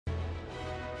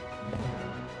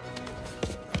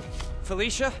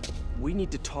Felicia, we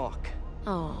need to talk.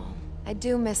 Oh, I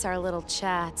do miss our little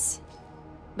chats.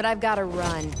 But I've gotta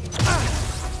run.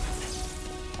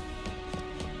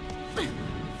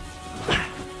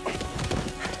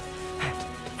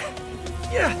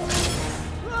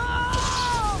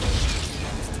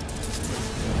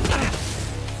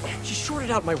 She shorted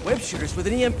out my web shooters with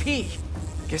an EMP.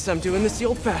 Guess I'm doing this the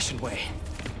old-fashioned way.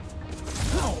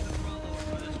 No!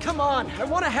 Come on, I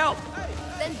want to help!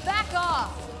 Then back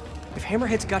off! If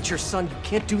Hammerhead's got your son, you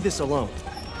can't do this alone.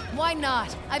 Why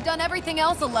not? I've done everything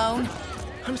else alone.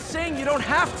 I'm saying you don't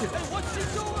have to. Hey, what's she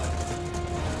doing?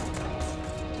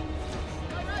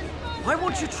 Why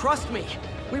won't you trust me?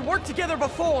 We worked together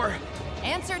before.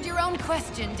 Answered your own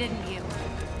question, didn't you?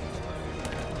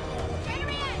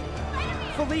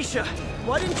 Felicia,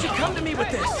 why didn't you come to me with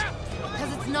this?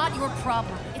 Because it's not your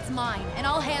problem. It's mine, and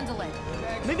I'll handle it.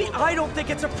 Maybe I don't think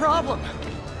it's a problem.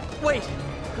 Wait,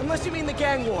 unless you mean the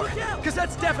gang war, because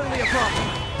that's definitely a problem.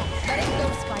 Let it go,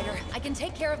 Spider. I can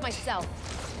take care of myself.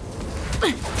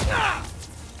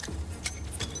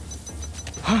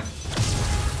 Huh?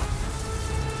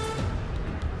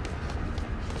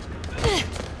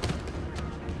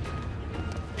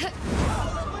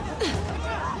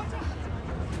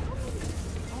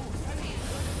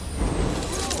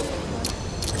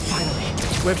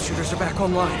 Finally, web shooters are back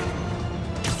online.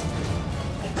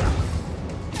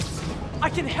 I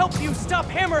can help you stop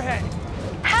Hammerhead!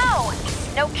 How?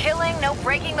 No killing, no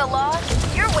breaking the law?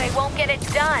 Your way won't get it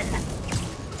done.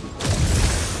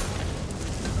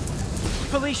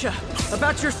 Felicia,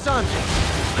 about your son.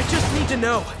 I just need to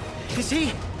know. Is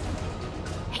he...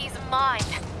 He's mine,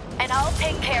 and I'll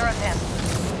take care of him.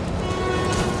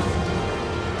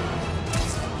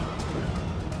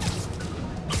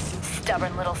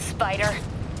 Stubborn little spider.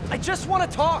 I just want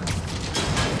to talk.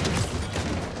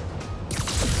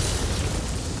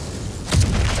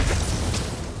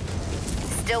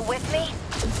 Still with me?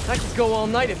 I could go all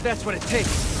night if that's what it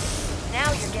takes.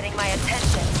 Now you're getting my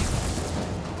attention.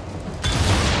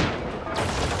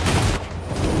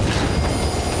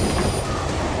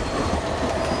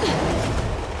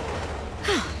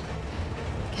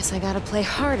 Guess I gotta play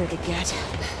harder to get.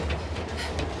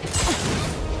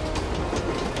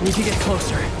 Need to get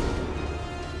closer.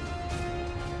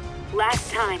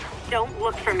 Last time, don't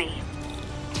look for me.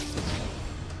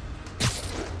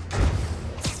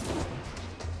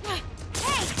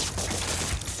 Hey!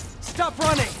 Stop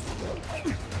running!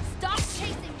 Stop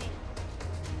chasing me!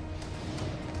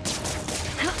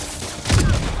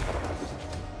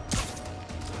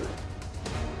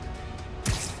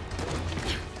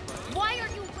 Why are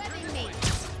you webbing me?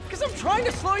 Because I'm trying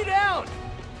to slow you down!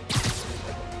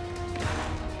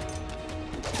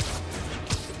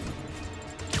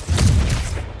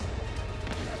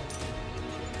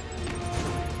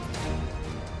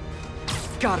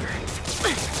 Got her.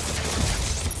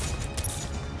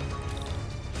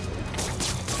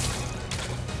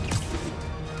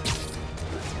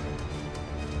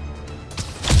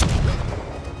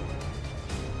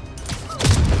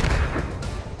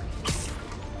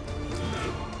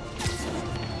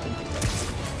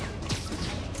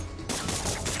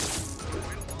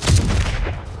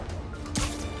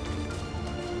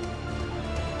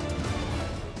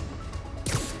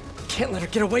 Can't let her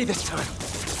get away this time.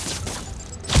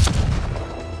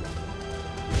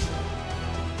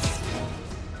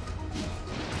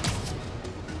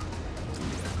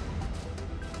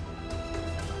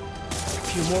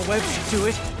 A few more webs should do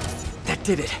it. That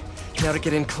did it. Now to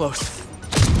get in close.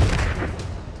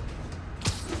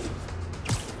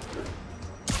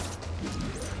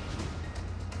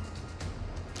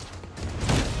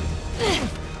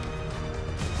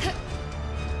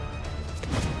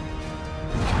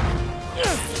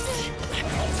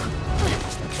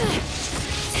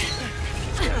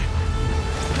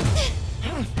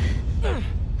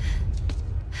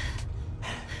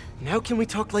 Now can we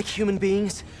talk like human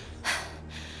beings?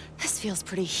 This feels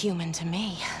pretty human to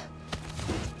me.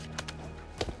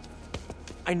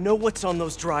 I know what's on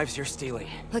those drives you're stealing.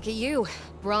 Look at you,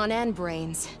 brawn and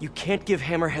brains. You can't give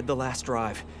Hammerhead the last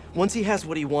drive. Once he has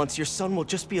what he wants, your son will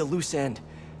just be a loose end.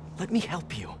 Let me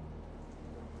help you.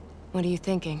 What are you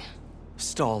thinking?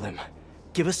 Stall him.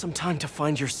 Give us some time to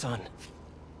find your son.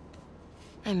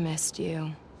 I missed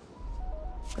you.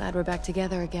 Glad we're back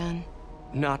together again.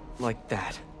 Not like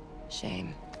that.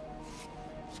 Shame.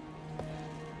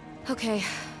 Okay.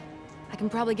 I can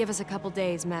probably give us a couple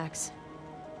days, max.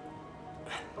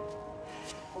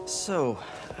 So,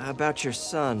 about your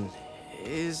son,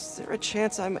 is there a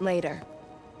chance I'm... Later.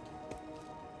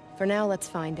 For now, let's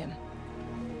find him.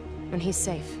 When he's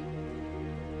safe,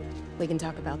 we can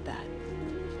talk about that.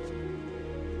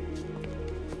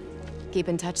 Keep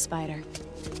in touch, Spider.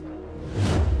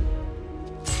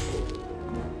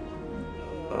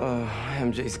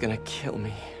 MJ's gonna kill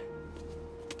me.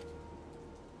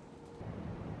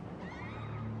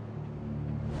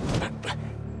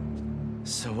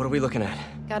 So what are we looking at?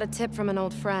 Got a tip from an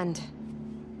old friend.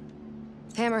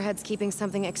 Hammerhead's keeping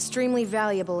something extremely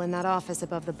valuable in that office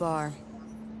above the bar.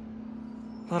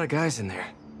 A lot of guys in there.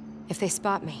 If they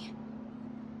spot me,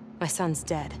 my son's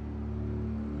dead.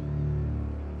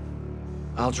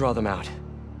 I'll draw them out.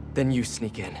 Then you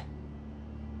sneak in.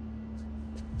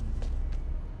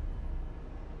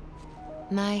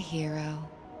 My hero.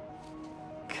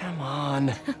 Come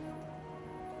on.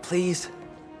 Please.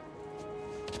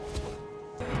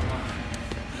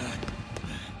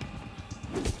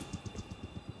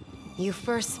 You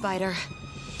first, Spider.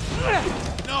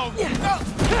 No!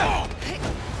 No!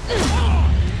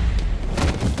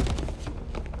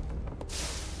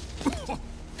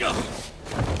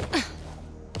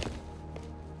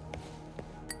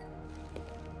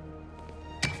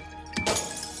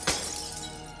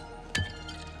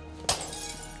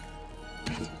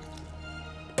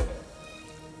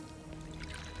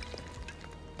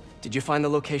 Did you find the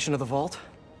location of the vault?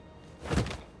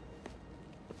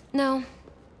 No,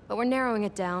 but we're narrowing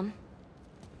it down.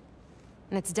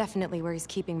 And it's definitely where he's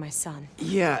keeping my son.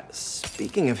 Yeah,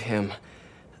 speaking of him,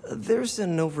 there's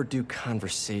an overdue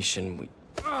conversation we...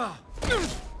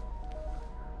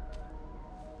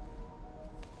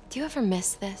 Do you ever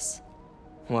miss this?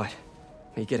 What?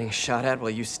 Me getting shot at while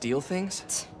you steal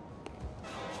things?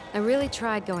 I really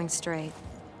tried going straight.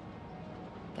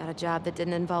 Got a job that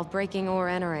didn't involve breaking or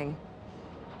entering.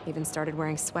 Even started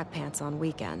wearing sweatpants on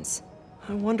weekends.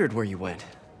 I wondered where you went.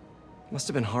 Must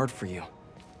have been hard for you.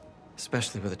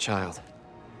 Especially with a child.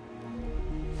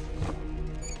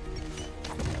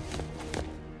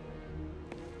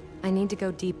 I need to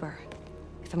go deeper,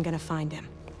 if I'm gonna find him.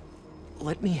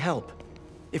 Let me help.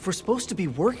 If we're supposed to be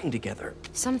working together...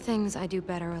 Some things I do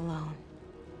better alone.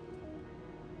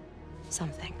 Some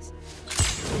things.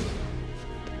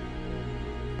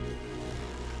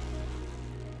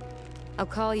 I'll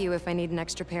call you if I need an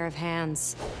extra pair of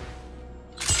hands.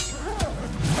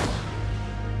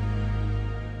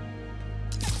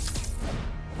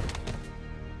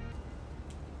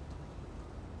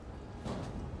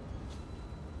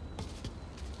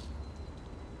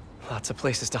 Lots of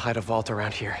places to hide a vault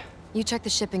around here. You check the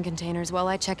shipping containers while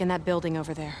I check in that building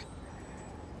over there.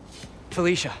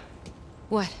 Felicia,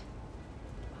 What?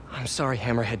 I'm sorry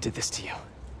Hammerhead did this to you.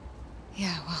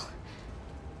 Yeah, well...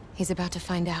 he's about to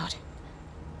find out.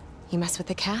 You mess with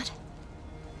the cat?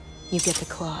 You get the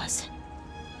claws.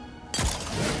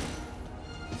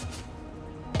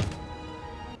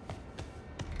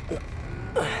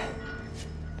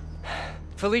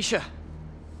 Felicia!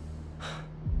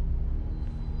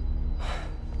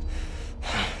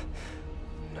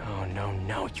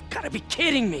 No, you gotta be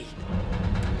kidding me!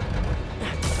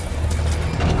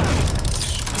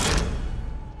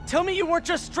 Tell me you weren't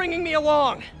just stringing me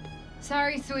along!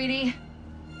 Sorry, sweetie.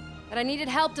 But I needed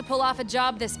help to pull off a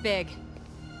job this big.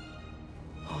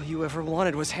 All you ever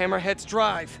wanted was Hammerhead's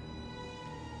drive.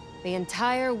 The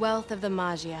entire wealth of the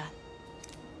Magia.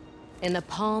 In the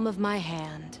palm of my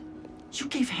hand. You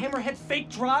gave Hammerhead fake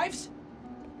drives?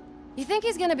 You think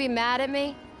he's gonna be mad at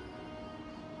me?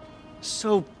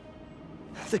 So...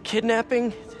 the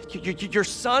kidnapping? Your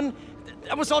son?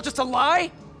 That was all just a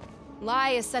lie?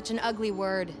 Lie is such an ugly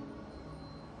word.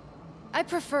 I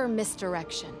prefer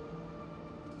misdirection.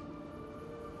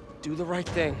 Do the right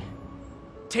thing.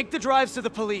 Take the drives to the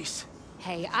police.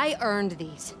 Hey, I earned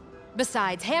these.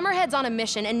 Besides, Hammerhead's on a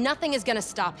mission and nothing is gonna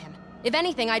stop him. If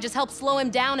anything, I just help slow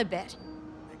him down a bit.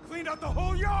 They cleaned out the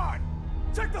whole yard!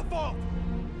 Check the vault!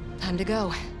 Time to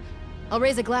go. I'll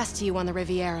raise a glass to you on the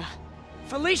Riviera.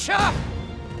 Felicia!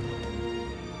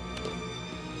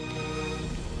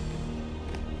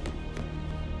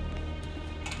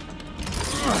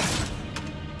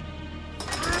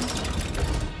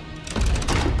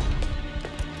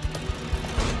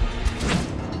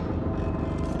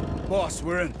 Boss,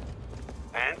 we're in.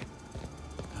 And?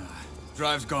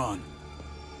 Drive's gone.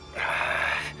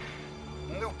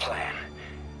 New plan.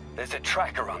 There's a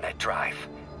tracker on that drive.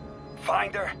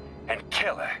 Find her and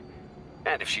kill her.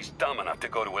 And if she's dumb enough to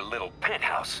go to her little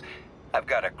penthouse, I've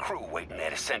got a crew waiting there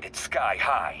to send it sky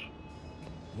high.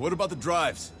 What about the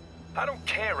drives? I don't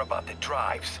care about the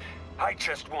drives. I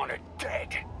just want her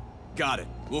dead. Got it.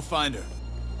 We'll find her.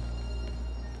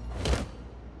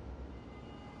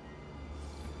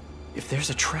 If there's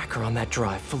a tracker on that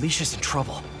drive, Felicia's in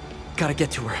trouble. Gotta get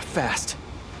to her, fast.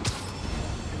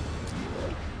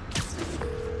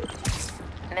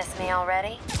 Miss me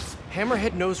already?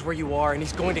 Hammerhead knows where you are, and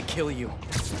he's going to kill you.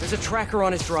 There's a tracker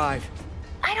on his drive.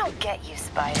 I don't get you,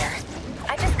 Spider.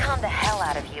 I just calmed the hell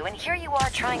out of you, and here you are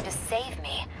trying to save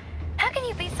me. How can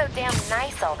you be so damn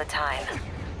nice all the time?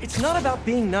 It's not about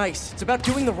being nice. It's about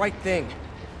doing the right thing.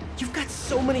 You've got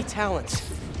so many talents.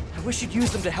 I wish you'd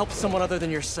use them to help someone other than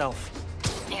yourself.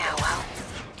 Yeah, well,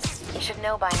 you should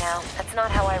know by now. That's not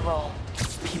how I roll.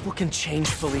 People can change,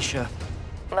 Felicia.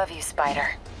 Love you, Spider.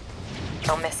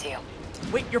 I'll miss you.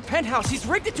 Wait, your penthouse! He's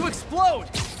rigged it to explode!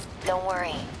 Don't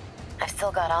worry. I've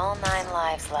still got all 9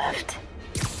 lives left.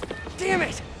 Damn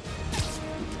it!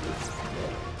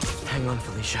 Hang on,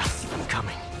 Felicia. I'm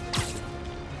coming.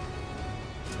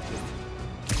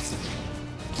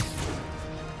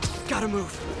 Gotta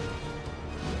move.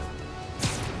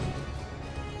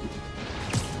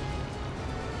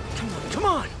 Come on, come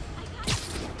on!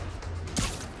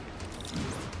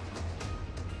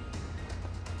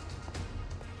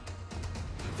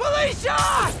 Felicia!